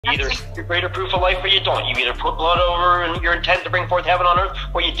You either show your greater proof of life or you don't. You either put blood over and your intent to bring forth heaven on earth,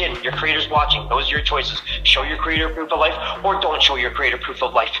 or you didn't. Your creator's watching. Those are your choices. Show your creator proof of life, or don't show your creator proof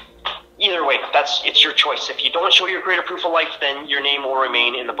of life. Either way, it's your choice. If you don't show your greater proof of life, then your name will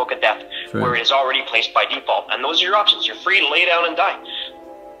remain in the book of death, where it is already placed by default. And those are your options. You're free to lay down and die.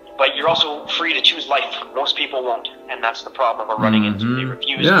 But you're also free to choose life. Most people won't. And that's the problem we're running into. They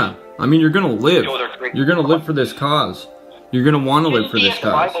refuse. Yeah. I mean, you're going to live. You're going to live for this cause. You're going to want to live for this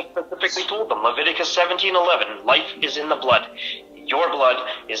cause. The Bible specifically told them, Leviticus 17:11, life is in the blood. Your blood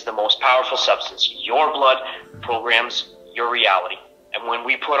is the most powerful substance. Your blood programs your reality. And when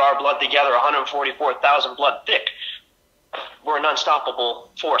we put our blood together, 144,000 blood thick, we're an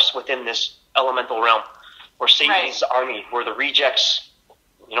unstoppable force within this elemental realm. We're Satan's army. We're the rejects.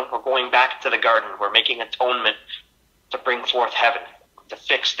 You know, we're going back to the garden. We're making atonement to bring forth heaven, to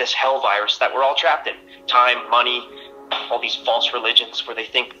fix this hell virus that we're all trapped in. Time, money, all these false religions where they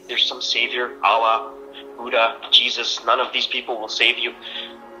think there's some savior, Allah, Buddha, Jesus. None of these people will save you.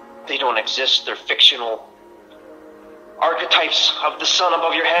 They don't exist. They're fictional archetypes of the sun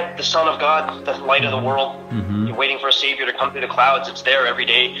above your head, the Son of God, the light of the world. You're waiting for a savior to come through the clouds. It's there every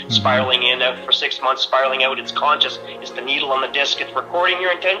day, spiraling in, out for 6 months, spiraling out. It's conscious. It's the needle on the disc. It's recording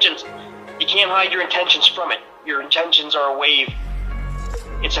your intentions. You can't hide your intentions from it. Your intentions are a wave.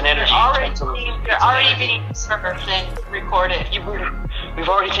 It's an energy. You're already being served and recorded. We've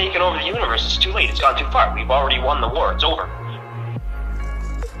already taken over the universe. It's too late. It's gone too far. We've already won the war. It's over.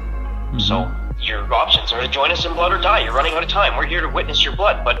 So your options are to join us in blood or die. You're running out of time. We're here to witness your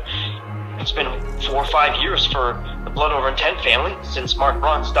blood, but it's been 4 or 5 years for the blood over intent family since Mark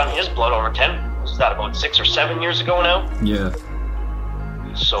Braun's done his blood over intent. Was that about 6 or 7 years ago now? Yeah.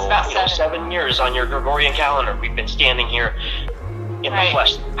 So, 7 years on your Gregorian calendar. We've been standing here in the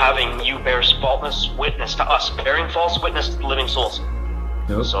flesh, having you bear faultless witness to us, bearing false witness to the living souls.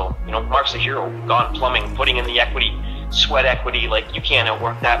 So, you know, Mark's a hero, gone plumbing, putting in the equity, sweat equity, like you can't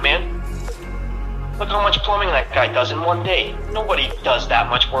outwork that man. Look how much plumbing that guy does in one day. Nobody does that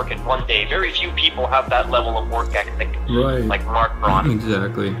much work in one day. Very few people have that level of work ethic, like Mark Braun.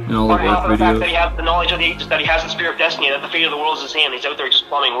 Exactly. And all the work the videos. fact that he has the knowledge of the ages, that he has the spirit of destiny, that the fate of the world is his hand. He's out there just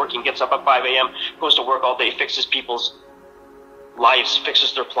plumbing, working, gets up at 5 a.m., goes to work all day, fixes people's lives,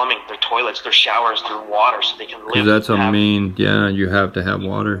 fixes their plumbing, their toilets, their showers, their water, so they can live. Because that's a main, you have to have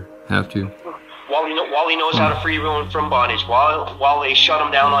water. Have to. While he knows how to free everyone from bondage, while they shut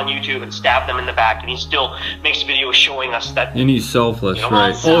him down on YouTube and stab them in the back, and he still makes videos showing us that. And he's selfless,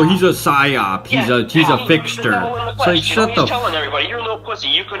 right? Oh, he's a psyop. He's a fixture. It's like, shut the. He's telling everybody, you're a little pussy.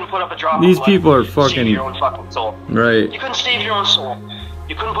 You couldn't put up a drop. These of blood people are to fucking. Save your own fucking soul. Right. You couldn't save your own soul.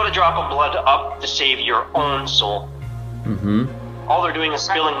 You couldn't put a drop of blood up to save your own soul. All they're doing is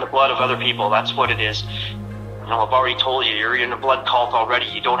spilling the blood of other people. That's what it is. You know, I've already told you, you're in a blood cult already.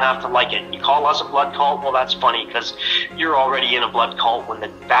 You don't have to like it. You call us a blood cult? Well, that's funny, because you're already in a blood cult. When the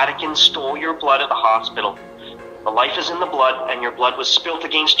Vatican stole your blood at the hospital, the life is in the blood, and your blood was spilt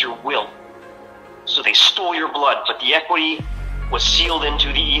against your will. So they stole your blood, but the equity was sealed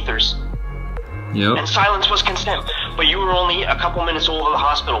into the ethers. And silence was consent. But you were only a couple minutes old in the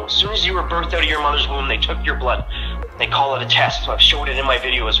hospital. As soon as you were birthed out of your mother's womb, they took your blood. They call it a test. So I've showed it in my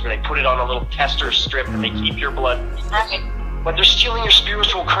videos where they put it on a little tester strip and they keep your blood. But they're stealing your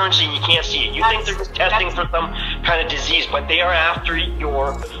spiritual currency and you can't see it. You think they're just testing for some kind of disease, but they are after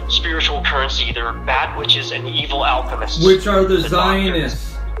your spiritual currency. They're bad witches and evil alchemists. Which are the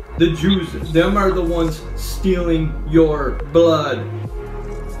Zionists, the Jews. Them are the ones stealing your blood.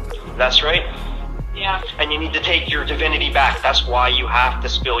 That's right. And you need to take your divinity back. That's why you have to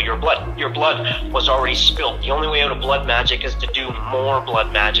spill your blood. Your blood was already spilled. The only way out of blood magic is to do more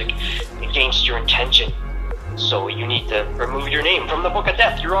blood magic against your intention. So you need to remove your name from the book of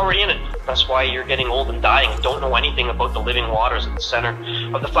death. You're already in it. That's why you're getting old and dying. Don't know anything about the living waters at the center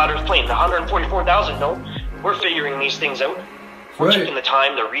of the flat earth plane. The 144,000, no. We're figuring these things out. We're taking the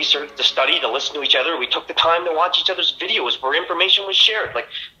time to research, to study, to listen to each other. We took the time to watch each other's videos where information was shared. Like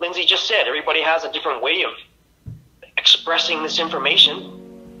Lindsay just said, everybody has a different way of expressing this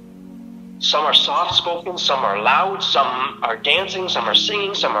information. Some are soft-spoken, some are loud, some are dancing, some are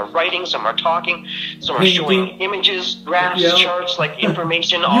singing, some are writing, some are talking, some are showing images, graphs, charts, like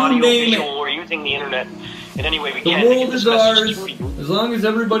information, audio, visual. We're using the internet in any way we can. The world is ours. As long as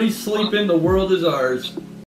everybody's sleeping, the world is ours.